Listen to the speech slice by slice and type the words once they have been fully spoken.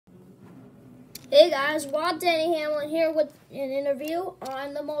Hey guys, Danny Hamlin here with an interview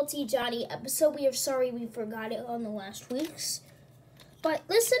on the Multi-Johnny episode. We are sorry we forgot it on the last week's, but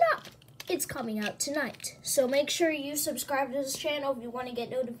listen up, it's coming out tonight. So make sure you subscribe to this channel if you want to get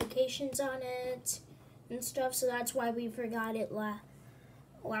notifications on it and stuff. So that's why we forgot it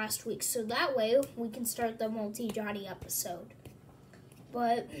last week. So that way we can start the Multi-Johnny episode.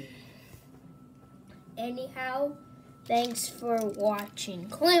 But anyhow, thanks for watching.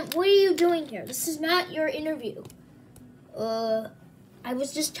 Clint, what are you doing here? This is not your interview. I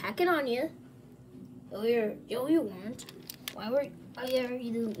was just checking on you. Oh, you weren't. What are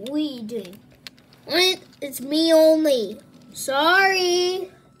you doing? Clint, it's me only. Sorry.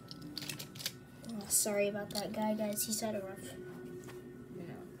 Oh, sorry about that guy, guys. He's had a rough.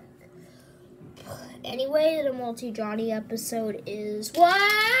 Anyway, the Multi-Johnny episode is what?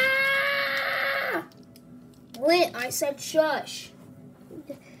 Clint, I said shush.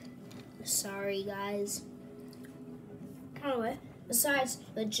 Sorry, guys. Anyway, besides,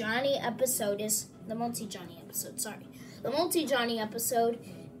 the Johnny episode is the Multi-Johnny episode. Sorry, the Multi-Johnny episode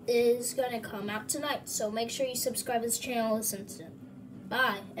is gonna come out tonight. So make sure you subscribe to this channel. Listen to it.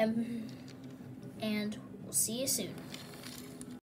 Bye, and we'll see you soon.